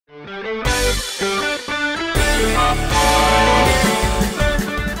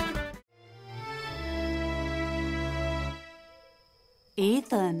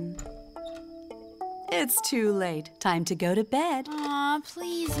It's too late. Time to go to bed. Aw,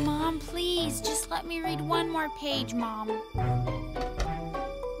 please, Mom, please. Just let me read one more page, Mom.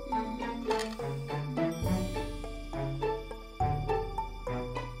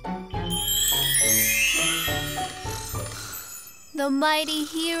 The mighty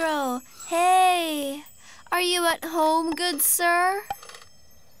hero. Hey, are you at home, good sir?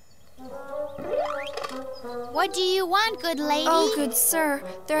 What do you want, good lady? Oh, good sir,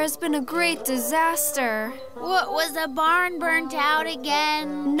 there has been a great disaster. What, was the barn burnt out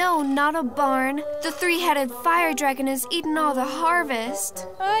again? No, not a barn. The three-headed fire dragon has eaten all the harvest.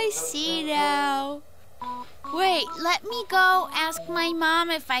 I see now. Wait, let me go ask my mom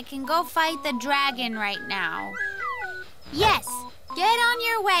if I can go fight the dragon right now. Yes, get on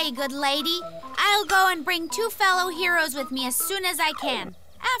your way, good lady. I'll go and bring 2 fellow heroes with me as soon as I can.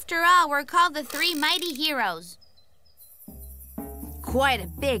 After all, we're called the 3 mighty heroes. Quite a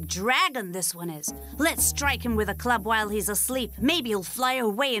big dragon this one is. Let's strike him with a club while he's asleep. Maybe he'll fly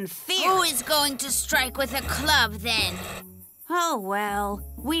away in fear. Who is going to strike with a club, then? Oh, well,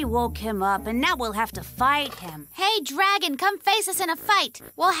 we woke him up, and now we'll have to fight him. Hey, dragon, come face us in a fight.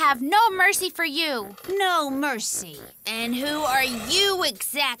 We'll have no mercy for you. No mercy. And who are you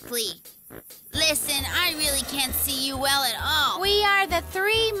exactly? Listen, I really can't see you well at all. We are the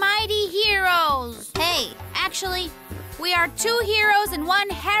 3 mighty heroes. Hey, actually, we are 2 heroes and 1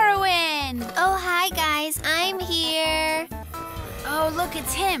 heroine. Oh, hi, guys. I'm here. Oh, look,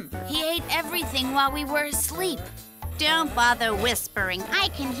 it's him. He ate everything while we were asleep. Don't bother whispering. I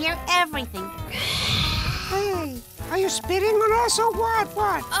can hear everything. Hey, are you spitting on us or what?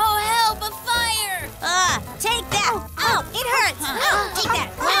 Oh, help, a fire! Take that! Oh, it hurts! Take that!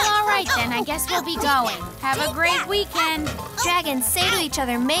 Well, all right then. I guess we'll be going. Have a great weekend. Dragons say to each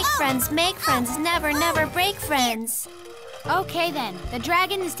other, make friends, never, never break friends. Okay then. The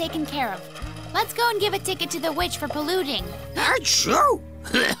dragon is taken care of. Let's go and give a ticket to the witch for polluting. Achoo!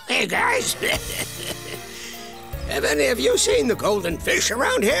 Hey, guys. Have any of you seen the golden fish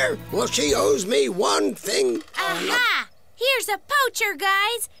around here? Well, she owes me one thing. Aha! Here's a poacher,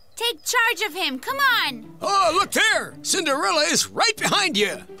 guys. Take charge of him. Come on. Oh, look there! Cinderella is right behind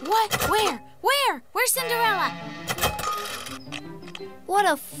you. What? Where? Where's Cinderella? What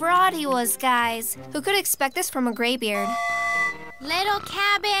a fraud he was, guys. Who could expect this from a graybeard? Little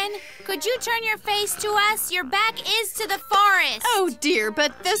cabin, could you turn your face to us? Your back is to the forest. Oh dear,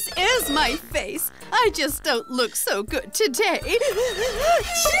 but this is my face. I just don't look so good today.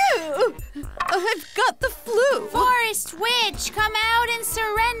 Achoo! I've got the flu. Forest witch, come out and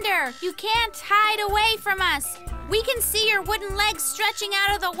surrender. You can't hide away from us. We can see your wooden legs stretching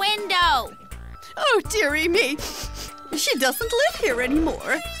out of the window. Oh, dearie me. She doesn't live here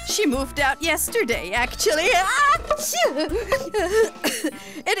anymore. She moved out yesterday, actually.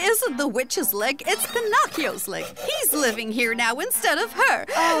 It isn't the witch's leg, it's Pinocchio's leg. He's living here now instead of her.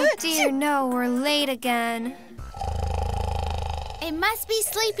 Oh, dear, no, we're late again. It must be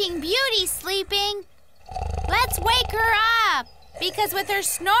Sleeping Beauty sleeping. Let's wake her up. Because with her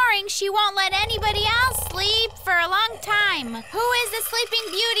snoring, she won't let anybody else sleep for a long time. Who is the Sleeping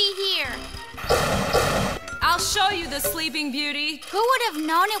Beauty here? I'll show you the Sleeping Beauty. Who would have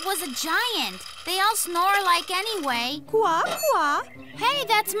known it was a giant? They all snore alike anyway. Quack, quack. Hey,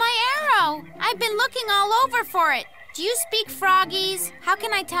 that's my arrow. I've been looking all over for it. Do you speak froggies? How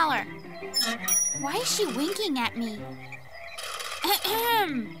can I tell her? Why is she winking at me?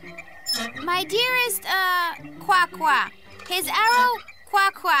 My dearest, Quack-Quack. His arrow,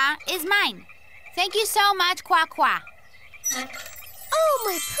 Quack-Quack, is mine. Thank you so much, Quack-Quack. Oh,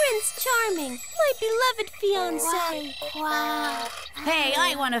 my Prince Charming, my beloved fiancé. Quack. Hey,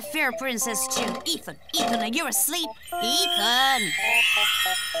 I want a fair princess too. Ethan, are you asleep? Ethan!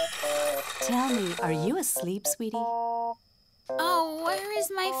 Tell me, are you asleep, sweetie? Oh, where is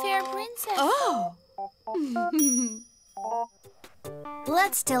my fair princess? Oh!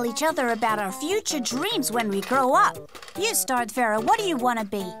 Let's tell each other about our future dreams when we grow up. You start, Farah. What do you want to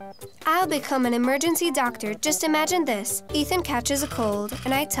be? I'll become an emergency doctor. Just imagine this. Ethan catches a cold,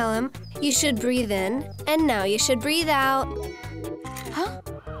 and I tell him, you should breathe in, and now you should breathe out. Huh?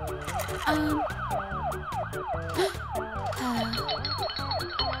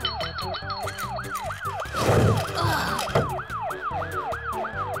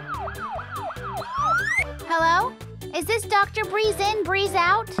 Hello? Is this Dr. Breeze In, Breeze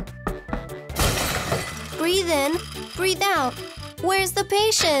Out? Breathe in, breathe out. Where's the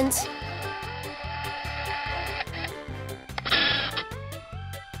patient?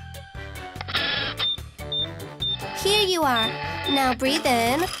 Here you are. Now breathe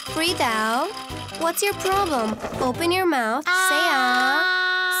in, breathe out. What's your problem? Open your mouth. Say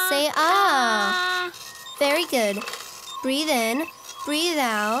ah. Say ah. Very good. Breathe in, breathe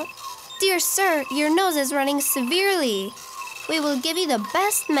out. Dear sir, your nose is running severely. We will give you the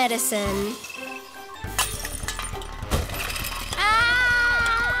best medicine.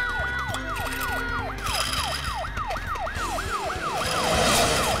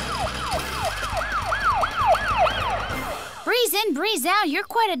 Breathe in, breathe out. You're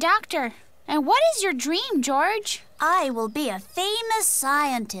quite a doctor. And what is your dream, George? I will be a famous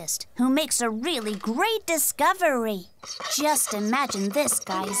scientist who makes a really great discovery. Just imagine this,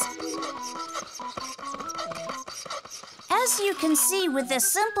 guys. As you can see with the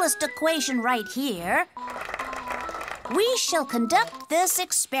simplest equation right here, we shall conduct this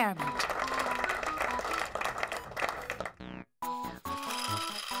experiment.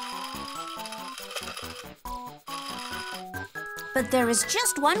 But there is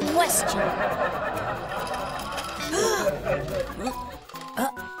just one question.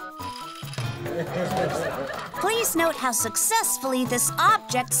 Please note how successfully this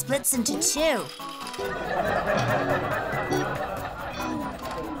object splits into two.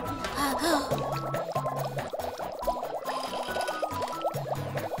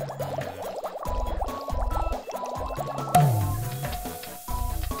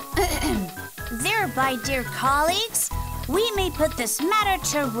 Thereby, dear colleagues, we may put this matter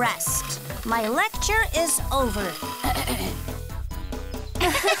to rest. My lecture is over.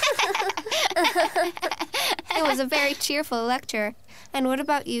 It was a very cheerful lecture. And what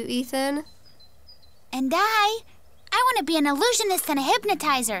about you, Ethan? And I want to be an illusionist and a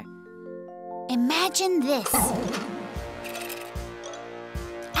hypnotizer. Imagine this.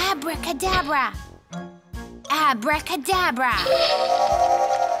 Abracadabra. Abracadabra.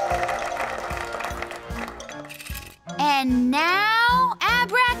 And now,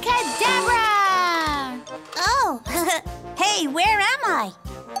 abracadabra! Oh, hey, where am I?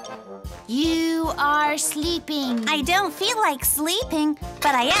 You are sleeping. I don't feel like sleeping,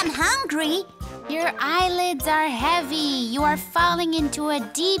 but I am hungry. Your eyelids are heavy. You are falling into a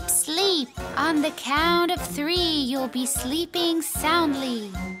deep sleep. On the count of 3, you'll be sleeping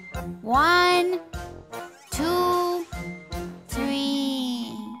soundly. 1, 2, 3.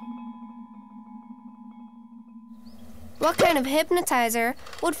 What kind of hypnotizer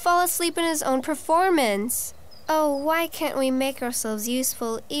would fall asleep in his own performance? Oh, why can't we make ourselves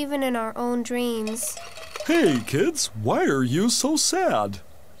useful even in our own dreams? Hey, kids, why are you so sad?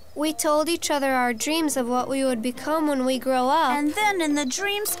 We told each other our dreams of what we would become when we grow up. And then in the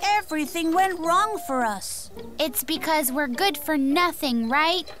dreams, everything went wrong for us. It's because we're good for nothing,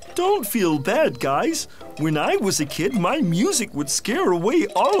 right? Don't feel bad, guys. When I was a kid, my music would scare away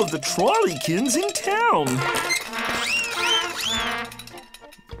all of the trolley-kins in town.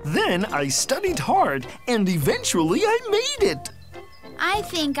 Then I studied hard, and eventually I made it. I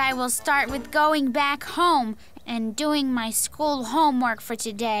think I will start with going back home and doing my school homework for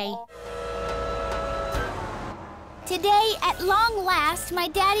today. Today, at long last, my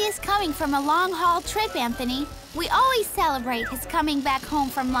daddy is coming from a long-haul trip, Anthony. We always celebrate his coming back home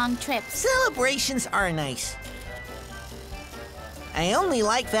from long trips. Celebrations are nice. I only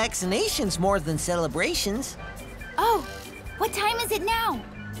like vaccinations more than celebrations. Oh, what time is it now?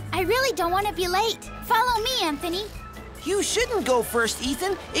 I really don't want to be late. Follow me, Anthony. You shouldn't go first,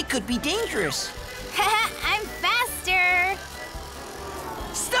 Ethan. It could be dangerous. I'm faster.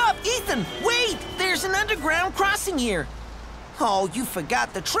 Stop, Ethan! Wait! There's an underground crossing here. Oh, you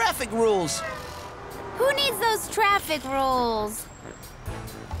forgot the traffic rules. Who needs those traffic rules?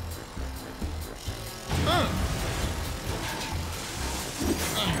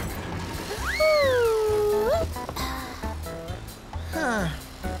 Huh.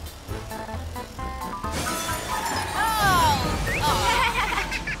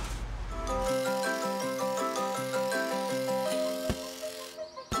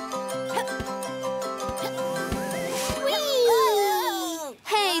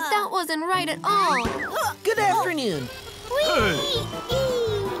 Hey, that wasn't right at all. Good afternoon.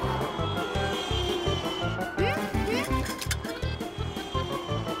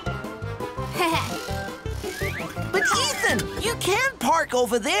 But Ethan, you can't park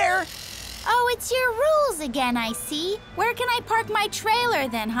over there. Oh, it's your rules again, I see. Where can I park my trailer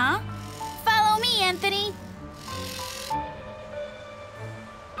then, huh? Follow me, Anthony.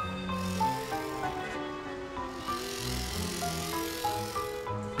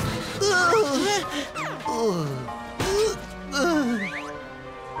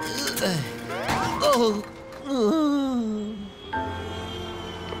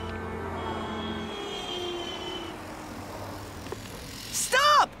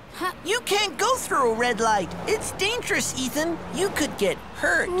 Stop! You can't go through a red light. It's dangerous, Ethan. You could get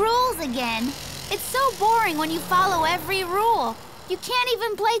hurt. Rules again. It's so boring when you follow every rule. You can't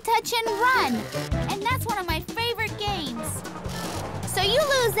even play touch and run. And that's one of my favorite games. So you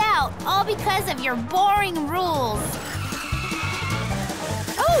lose out, all because of your boring rules.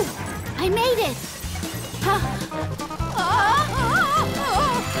 Oh, I made it.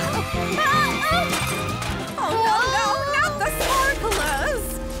 Oh, no, not the sparklers!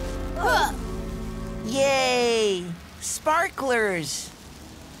 Yay! Sparklers!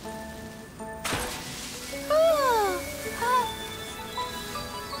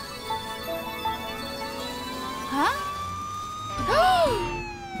 Huh?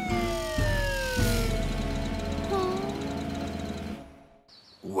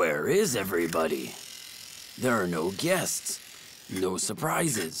 Where is everybody? There are no guests, no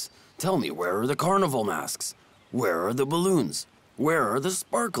surprises. Tell me, where are the carnival masks? Where are the balloons? Where are the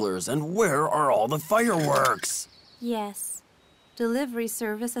sparklers? And where are all the fireworks? Yes. Delivery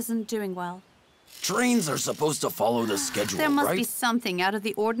service isn't doing well. Trains are supposed to follow the schedule, There must right? be something out of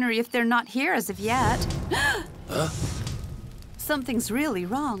the ordinary if they're not here as of yet. Huh? Something's really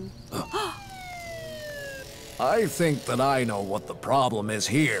wrong. I think that I know what the problem is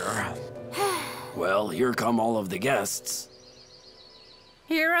here. Well, here come all of the guests.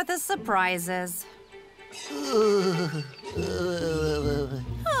 Here are the surprises.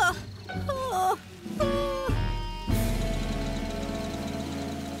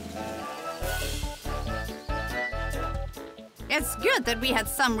 It's good that we had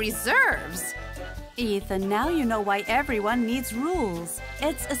some reserves. Ethan, now you know why everyone needs rules.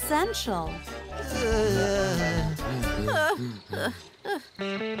 It's essential.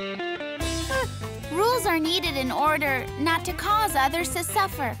 Rules are needed in order not to cause others to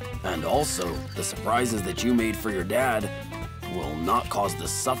suffer. And also, the surprises that you made for your dad will not cause the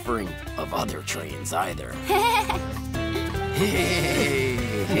suffering of other trains either.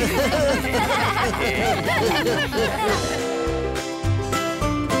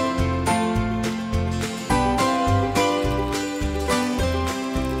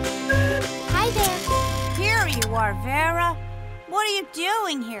 Hi there. Here you are, Vera. What are you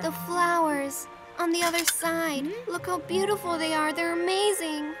doing here? The flowers on the other side. Look how beautiful they are. They're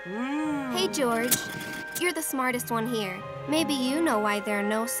amazing. Hey, George. You're the smartest one here. Maybe you know why there are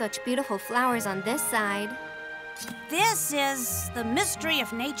no such beautiful flowers on this side. This is the mystery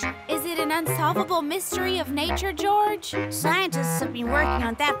of nature. Is it an unsolvable mystery of nature, George? Scientists have been working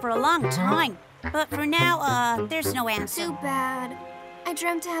on that for a long time. But for now, there's no answer. Too bad. I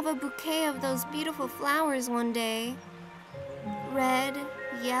dreamt to have a bouquet of those beautiful flowers one day. Red,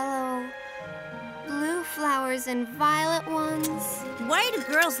 yellow, blue flowers and violet ones. Why do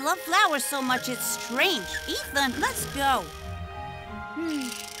girls love flowers so much? It's strange. Ethan, let's go.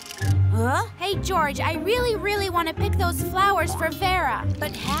 Huh? Hey, George, I really want to pick those flowers for Vera.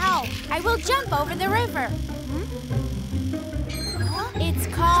 But how? I will jump over the river. It's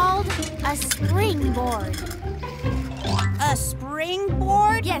called a springboard. A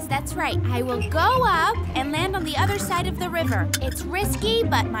springboard? Yes, that's right. I will go up and land on the other side of the river. It's risky,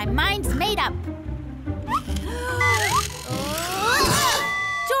 but my mind's made up.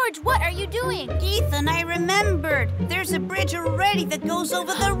 George, what are you doing? Ethan, I remembered. There's a bridge already that goes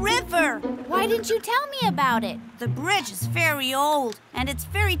over the river. Why didn't you tell me about it? The bridge is very old, and it's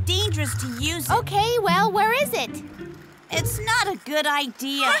very dangerous to use it. Okay, well, where is it? It's not a good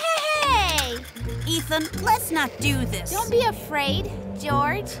idea. Hey! Ethan, let's not do this. Don't be afraid,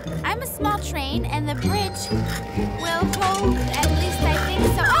 George. I'm a small train, and the bridge will hold, at least I think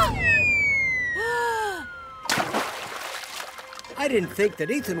so. Oh! I didn't think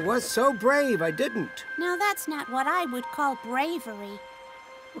that Ethan was so brave. I didn't. Now, that's not what I would call bravery.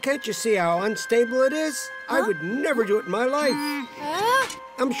 Well, can't you see how unstable it is? I would never do it in my life.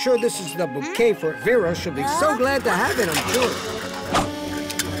 I'm sure this is the bouquet for Vera. She'll be so glad to have it, I'm sure.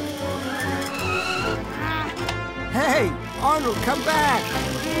 Hey, Arnold, come back.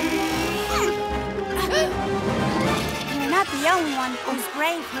 You're not the only one who's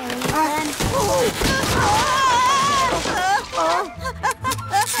brave here, Ethan.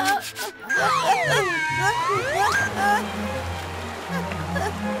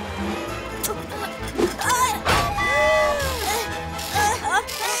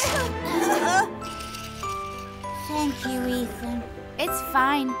 Thank you, Ethan. It's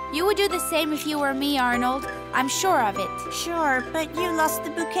fine. You would do the same if you were me, Arnold. I'm sure of it. Sure, but you lost the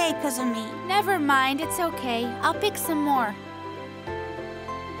bouquet because of me. Never mind, it's okay. I'll pick some more.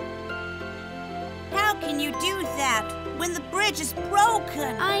 How can you do that when the bridge is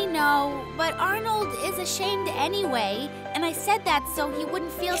broken? I know, but Arnold is ashamed anyway, and I said that so he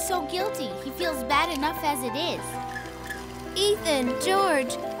wouldn't feel so guilty. He feels bad enough as it is. Ethan,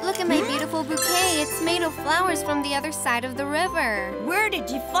 George, look at my beautiful bouquet. It's made of flowers from the other side of the river. Where did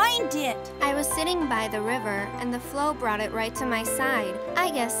you find it? I was sitting by the river, and the flow brought it right to my side.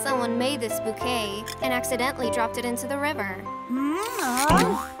 I guess someone made this bouquet and accidentally dropped it into the river.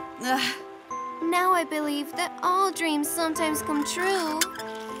 Now I believe that all dreams sometimes come true.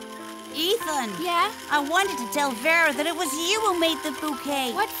 Ethan. Yeah? I wanted to tell Vera that it was you who made the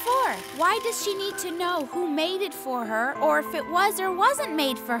bouquet. What for? Why does she need to know who made it for her or if it was or wasn't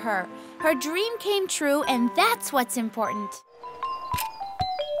made for her? Her dream came true, and that's what's important.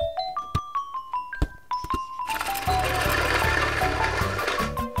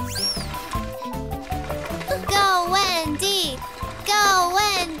 Go, Wendy! Go,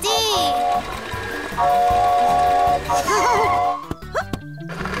 Wendy!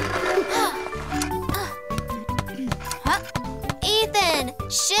 Ethan,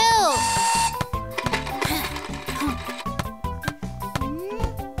 shoot!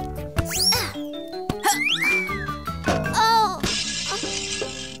 Oh!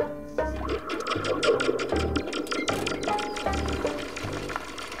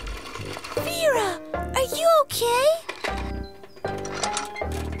 Vera, are you okay?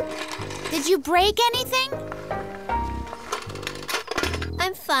 Did you break anything?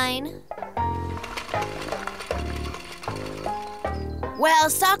 I'm fine. Well,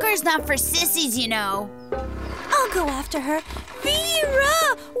 soccer's not for sissies, you know. I'll go after her.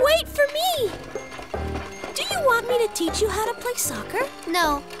 Vera, wait for me! Do you want me to teach you how to play soccer?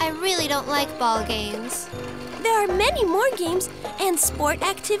 No, I really don't like ball games. There are many more games and sport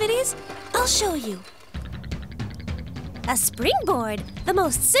activities. I'll show you. A springboard, the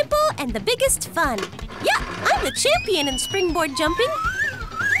most simple and the biggest fun. Yeah, I'm the champion in springboard jumping.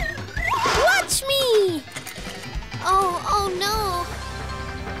 Watch me! Oh no!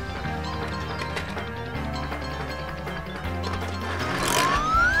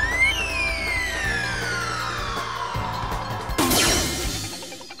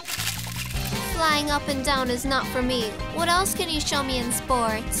 Flying up and down is not for me. What else can you show me in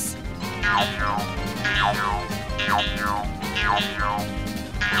sports?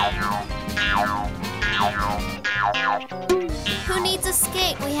 Who needs a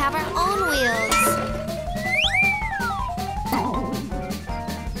skate? We have our own wheels.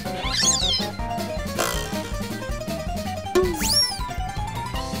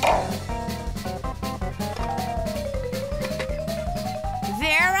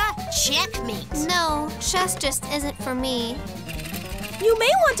 Vera, checkmate. No, chess just isn't for me. You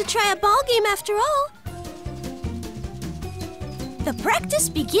may want to try a ball game after all. The practice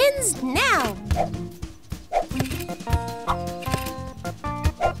begins now.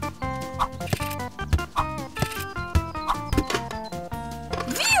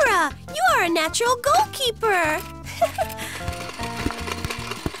 Vera, you are a natural goalkeeper.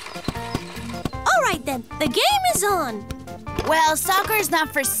 All right then, the game is on. Well, soccer's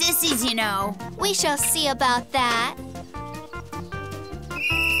not for sissies, you know. We shall see about that.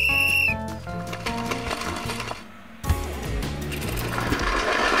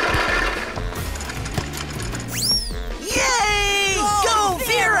 Yay! Go,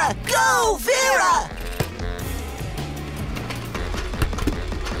 Vera! Go, Vera!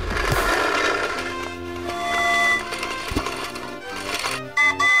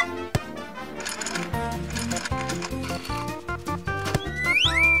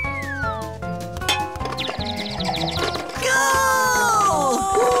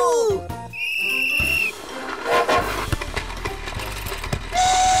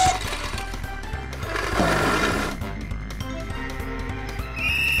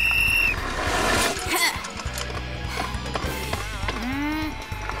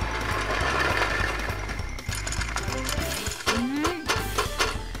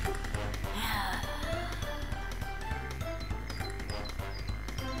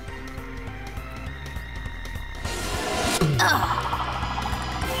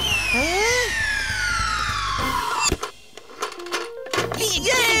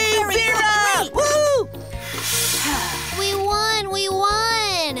 Yay, Vera! Woo! We won! We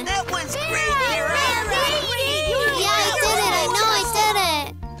won! That was great, Vera! Yeah, I did it! I know I did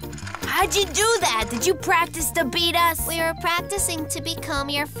it! How'd you do that? Did you practice to beat us? We were practicing to become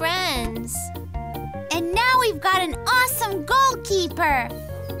your friends. And now we've got an awesome goalkeeper.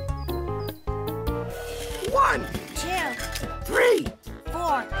 1, 2, 3,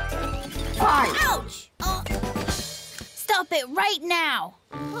 4. 5. Ouch! Stop it right now.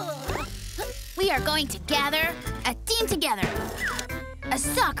 We are going to gather a team together. A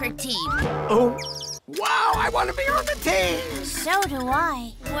soccer team. Oh, Wow, I want to be on the team. So do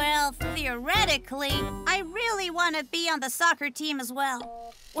I. Well, theoretically, I really want to be on the soccer team as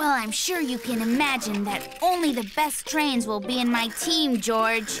well. Well, I'm sure you can imagine that only the best trains will be in my team,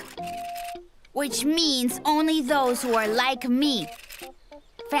 George. Which means only those who are like me.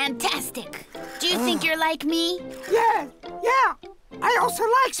 Fantastic. Do you think you're like me? Yeah. I also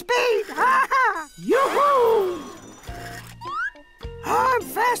like speed. Ha ha! Yoo-hoo! I'm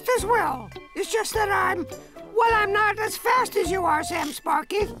fast as well. It's just that I'm not as fast as you are, Sam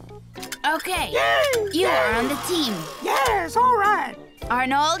Sparky. Okay. Yay! You are on the team. Yes, all right.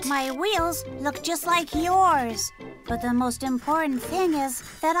 Arnold? My wheels look just like yours. But the most important thing is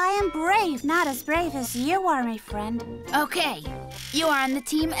that I am brave, not as brave as you are, my friend. Okay. You are on the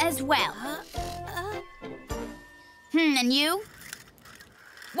team as well. And you?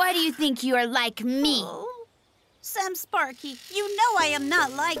 Why do you think you are like me? Sam Sparky, you know I am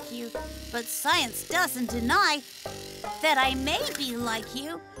not like you, but science doesn't deny that I may be like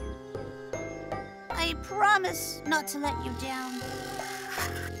you. I promise not to let you down.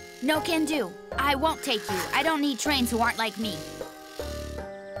 No can do. I won't take you. I don't need trains who aren't like me.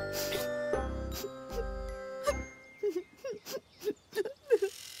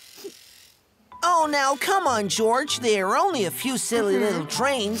 Oh, now, come on, George. There are only a few silly little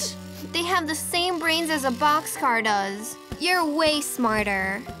trains. They have the same brains as a boxcar does. You're way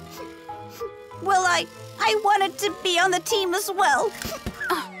smarter. Well, I wanted to be on the team as well.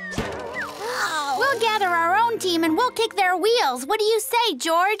 We'll gather our own team and we'll kick their wheels. What do you say,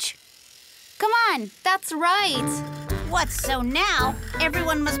 George? Come on. That's right. What, so now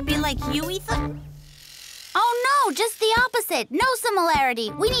everyone must be like you, Ethan? Oh, no, just the opposite. No similarity.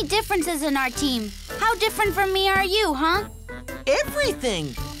 We need differences in our team. How different from me are you, huh?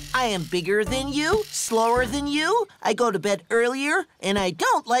 Everything. I am bigger than you, slower than you, I go to bed earlier, and I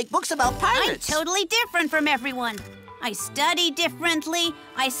don't like books about pirates. I'm totally different from everyone. I study differently,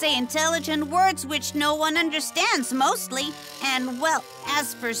 I say intelligent words which no one understands mostly, and, well,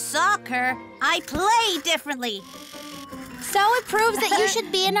 as for soccer, I play differently. So it proves that you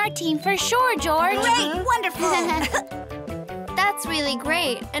should be in our team for sure, George. Great, wonderful. That's really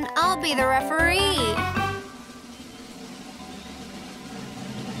great, and I'll be the referee.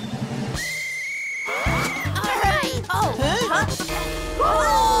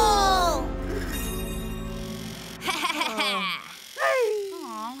 Oh!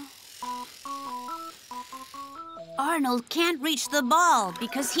 Arnold can't reach the ball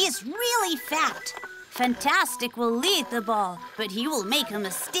because he's really fat. Fantastic will lead the ball, but he will make a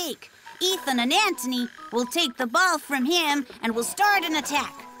mistake. Ethan and Anthony will take the ball from him and will start an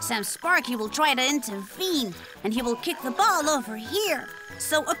attack. Sam Sparky will try to intervene, and he will kick the ball over here.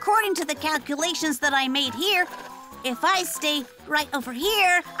 So according to the calculations that I made here, if I stay right over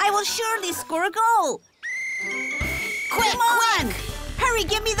here, I will surely score a goal. Quick! Hurry,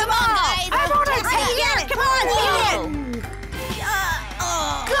 give me the ball! Guys. I want it! Get it! Come on, get it!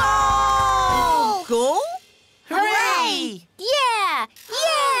 Goal! Goal? Hooray! Yeah!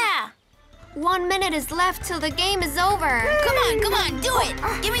 1 minute is left till the game is over. Come on, do it!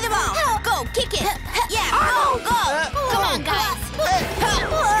 Give me the ball! Go, kick it! Yeah, go! Come on, guys!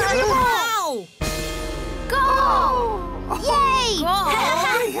 Wow! Go! Yay!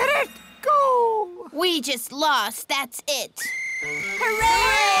 We hit it! Go! We just lost, that's it.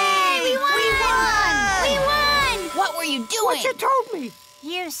 Hooray! We won! What were you doing? What you told me?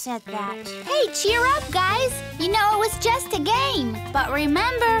 You said that. Hey, cheer up, guys. You know it was just a game. But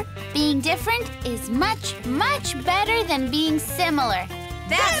remember, being different is much, much better than being similar.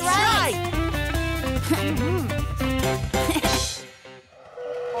 That's right!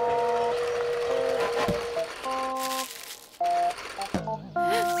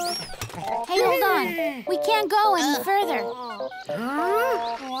 Hey, hold on. We can't go any further.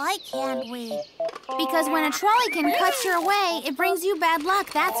 Why can't we? Because when a trolley can cut your way, it brings you bad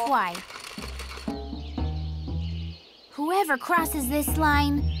luck, that's why. Whoever crosses this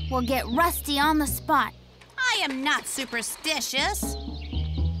line will get rusty on the spot. I am not superstitious.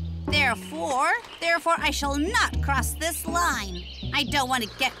 Therefore, I shall not cross this line. I don't want to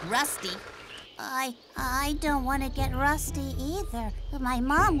get rusty. I don't want to get rusty either. My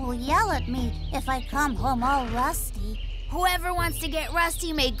mom will yell at me if I come home all rusty. Whoever wants to get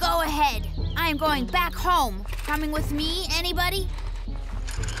rusty may go ahead. I'm going back home. Coming with me, anybody?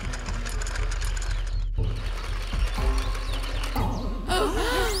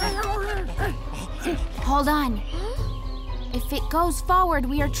 Hold on. If it goes forward,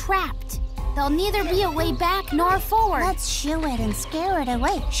 we are trapped. There'll neither be a way back nor forward. Let's shoo it and scare it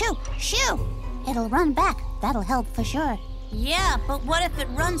away. Shoo! Shoo! It'll run back. That'll help for sure. Yeah, but what if it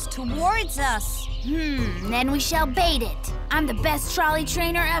runs towards us? Then we shall bait it. I'm the best trolley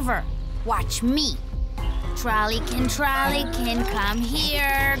trainer ever. Watch me. Trolleykin, come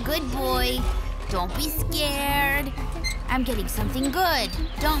here. Good boy. Don't be scared. I'm getting something good.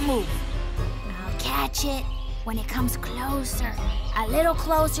 Don't move. I'll catch it when it comes closer. A little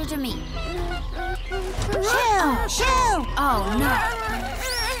closer to me. Shoo! Oh, no.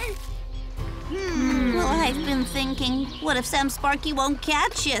 Well, I've been thinking, what if Sam Sparky won't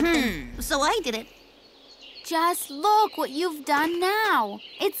catch it? So I did it. Just look what you've done now.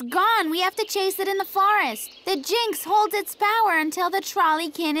 It's gone. We have to chase it in the forest. The Jinx holds its power until the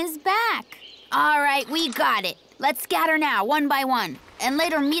trolleykin is back. All right, we got it. Let's scatter now, one by one, and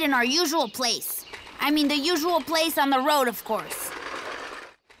later meet in our usual place. I mean, the usual place on the road, of course.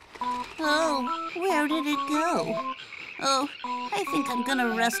 Oh, where did it go? Oh, I think I'm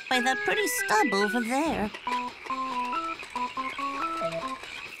gonna rest by that pretty stub over there.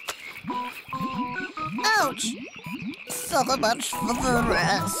 Ouch! So much for the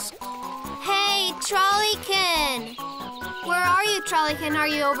rest. Hey, Trolleykin! Where are you, Trolleykin? Are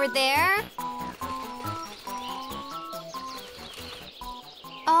you over there?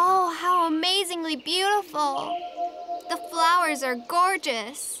 Oh, how amazingly beautiful! The flowers are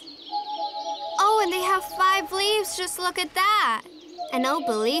gorgeous. Oh, and they have 5 leaves. Just look at that. An old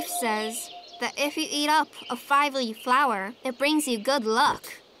belief says that if you eat up a 5-leaf flower, it brings you good luck.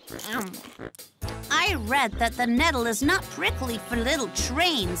 I read that the nettle is not prickly for little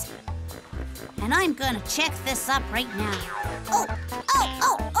trains. And I'm gonna check this up right now.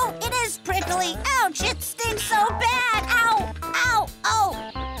 Oh, it is prickly. Ouch, it stings so bad. Ow.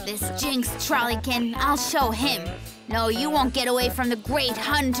 This Jinx trolleykin, I'll show him. No, you won't get away from the great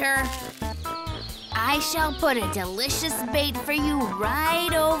hunter. I shall put a delicious bait for you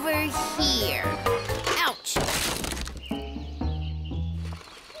right over here. Ouch.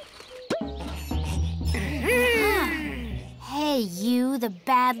 Hey, you, the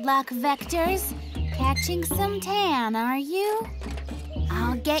bad luck vectors. Catching some tan, are you?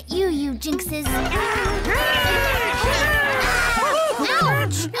 I'll get you, you Jinxes.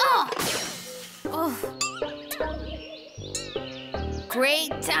 Ouch! Oh.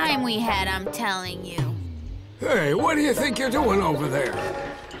 Great time we had, I'm telling you. Hey, what do you think you're doing over there?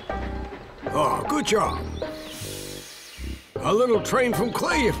 Oh, good job. A little train from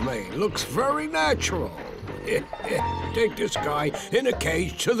clay you've made. Looks very natural. Take this guy in a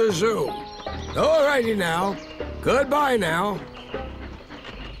cage to the zoo. All righty now. Goodbye now.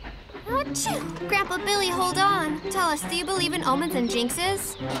 Achoo! Grandpa Billy, hold on. Tell us, do you believe in omens and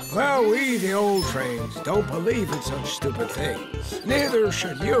jinxes? Well, we, the old trains, don't believe in such stupid things. Neither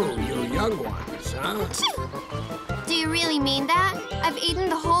should you young ones, huh? Achoo! Do you really mean that? I've eaten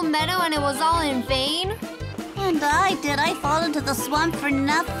the whole meadow and it was all in vain? And did I fall into the swamp for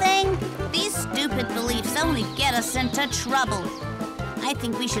nothing? These stupid beliefs only get us into trouble. I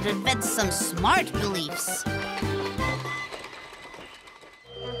think we should invent some smart beliefs.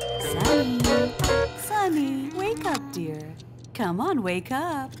 Sunny, wake up, dear. Come on, wake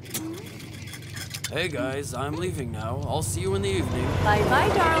up. Hey guys, I'm leaving now. I'll see you in the evening. Bye-bye,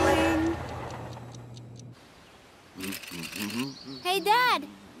 darling. Hey, Dad,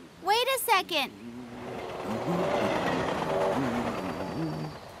 wait a second.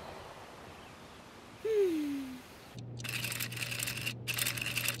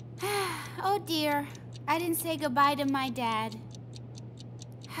 Oh dear, I didn't say goodbye to my dad.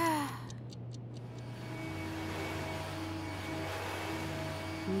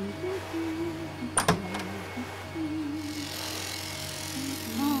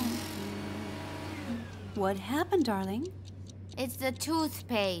 What happened, darling? It's the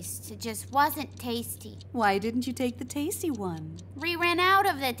toothpaste. It just wasn't tasty. Why didn't you take the tasty one? We ran out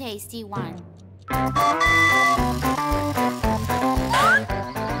of the tasty one.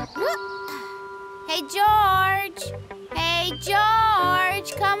 Hey, George! Hey,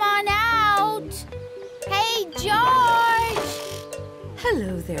 George! Come on out! Hey, George!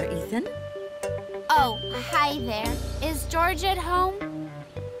 Hello there, Ethan. Oh, hi there. Is George at home?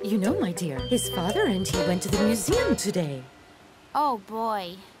 You know, my dear, his father and he went to the museum today. Oh,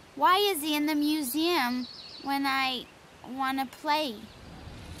 boy. Why is he in the museum when I want to play?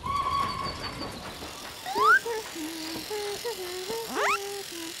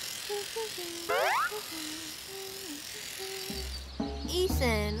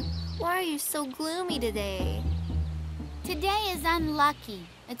 Ethan, why are you so gloomy today? Today is unlucky.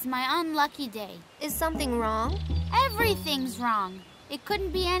 It's my unlucky day. Is something wrong? Everything's wrong. It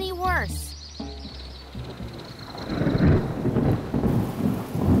couldn't be any worse.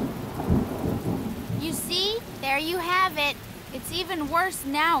 You see? There you have it. It's even worse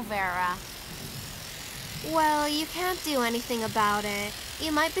now, Vera. Well, you can't do anything about it.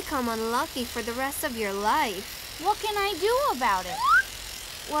 You might become unlucky for the rest of your life. What can I do about it?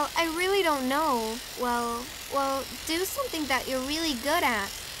 Well, I really don't know. Well, do something that you're really good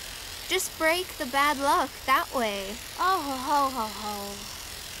at. Just break the bad luck that way. Oh, ho, ho, ho.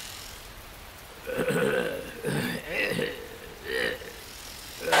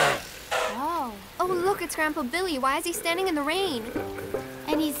 Oh, look, it's Grandpa Billy. Why is he standing in the rain?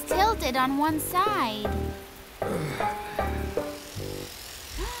 And he's tilted on one side.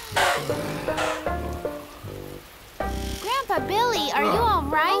 Grandpa Billy, are you all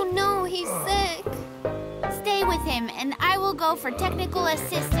right? Oh, no, he's sick. Stay with him, and I will go for technical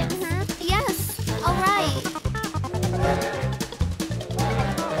assistance. Yes, all right.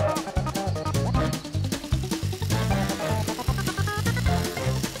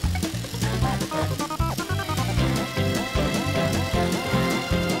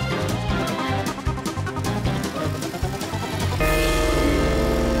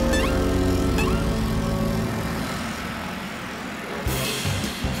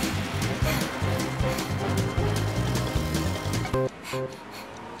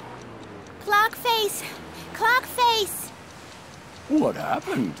 Clock face! Clock face! What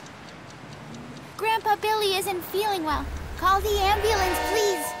happened? Grandpa Billy isn't feeling well. Call the ambulance,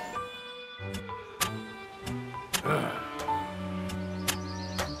 please.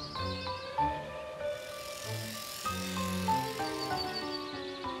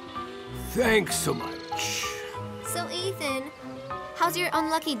 Thanks so much. So, Ethan, how's your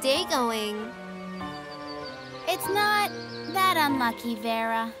unlucky day going? It's not that unlucky,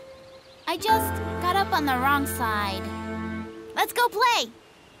 Vera. I just got up on the wrong side. Let's go play!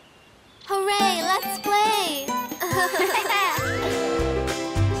 Hooray, let's play!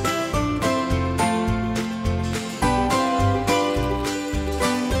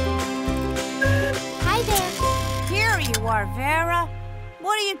 Hi there. Here you are, Vera.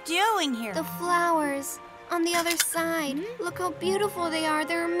 What are you doing here? The flowers on the other side. Look how beautiful they are.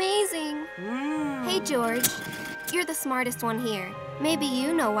 They're amazing. Hey, George. You're the smartest one here. Maybe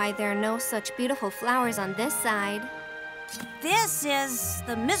you know why there are no such beautiful flowers on this side. This is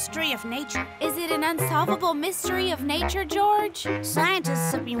the mystery of nature. Is it an unsolvable mystery of nature, George?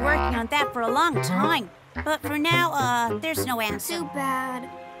 Scientists have been working on that for a long time. But for now, there's no answer. Too bad.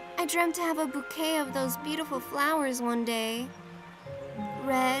 I dreamt to have a bouquet of those beautiful flowers one day.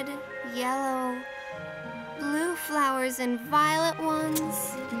 Red, yellow, blue flowers and violet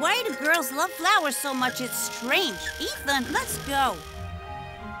ones. Why do girls love flowers so much? It's strange. Ethan, let's go.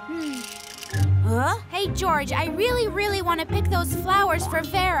 Huh? Hey, George, I really want to pick those flowers for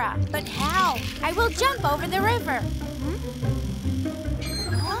Vera. But how? I will jump over the river.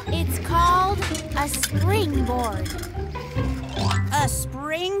 It's called a springboard. A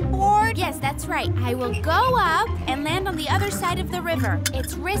springboard? Yes, that's right. I will go up and land on the other side of the river.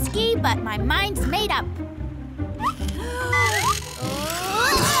 It's risky, but my mind's made up.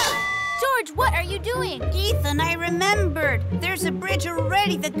 George, what are you doing? Ethan, I remembered. There's a bridge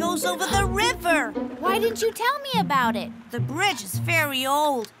already that goes over the river. Why didn't you tell me about it? The bridge is very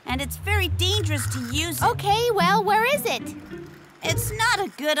old, and it's very dangerous to use it. Okay, well, where is it? It's not a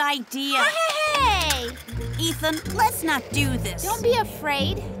good idea. Hey! Ethan, let's not do this. Don't be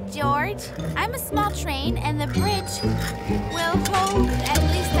afraid, George. I'm a small train, and the bridge will hold, at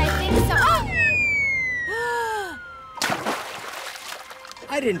least I think so. Oh!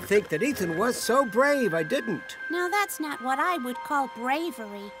 I didn't think that Ethan was so brave. I didn't. Now, that's not what I would call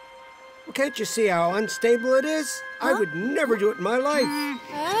bravery. Well, can't you see how unstable it is? I would never do it in my life.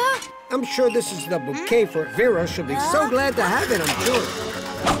 I'm sure this is the bouquet for Vera. She'll be so glad to have it, I'm sure.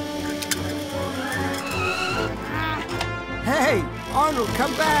 Hey, Arnold,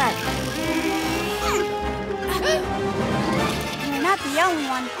 come back. You're not the only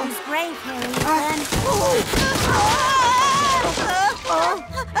one who's brave here, Ethan.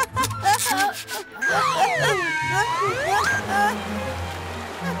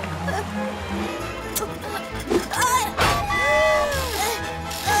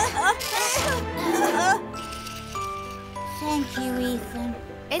 Thank you, Ethan.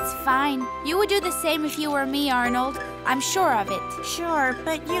 It's fine. You would do the same if you were me, Arnold. I'm sure of it. Sure,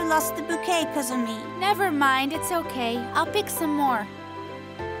 but you lost the bouquet because of me. Never mind, it's okay. I'll pick some more.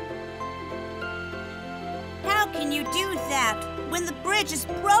 How can you do that when the bridge is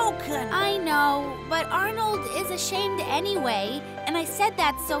broken? I know, but Arnold is ashamed anyway, and I said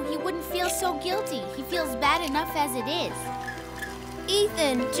that so he wouldn't feel so guilty. He feels bad enough as it is.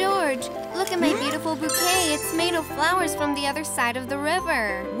 Ethan, George, Look at my beautiful bouquet. It's made of flowers from the other side of the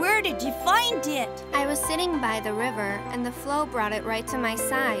river. Where did you find it? I was sitting by the river, and the flow brought it right to my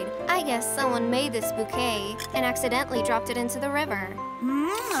side. I guess someone made this bouquet and accidentally dropped it into the river.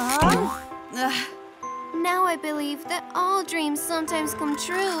 Now I believe that all dreams sometimes come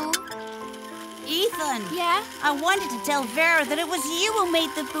true. Ethan. Yeah? I wanted to tell Vera that it was you who made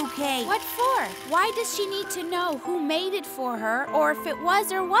the bouquet. What for? Why does she need to know who made it for her or if it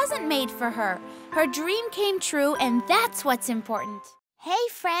was or wasn't made for her? Her dream came true, and that's what's important. Hey,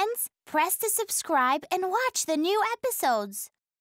 friends, press to subscribe and watch the new episodes.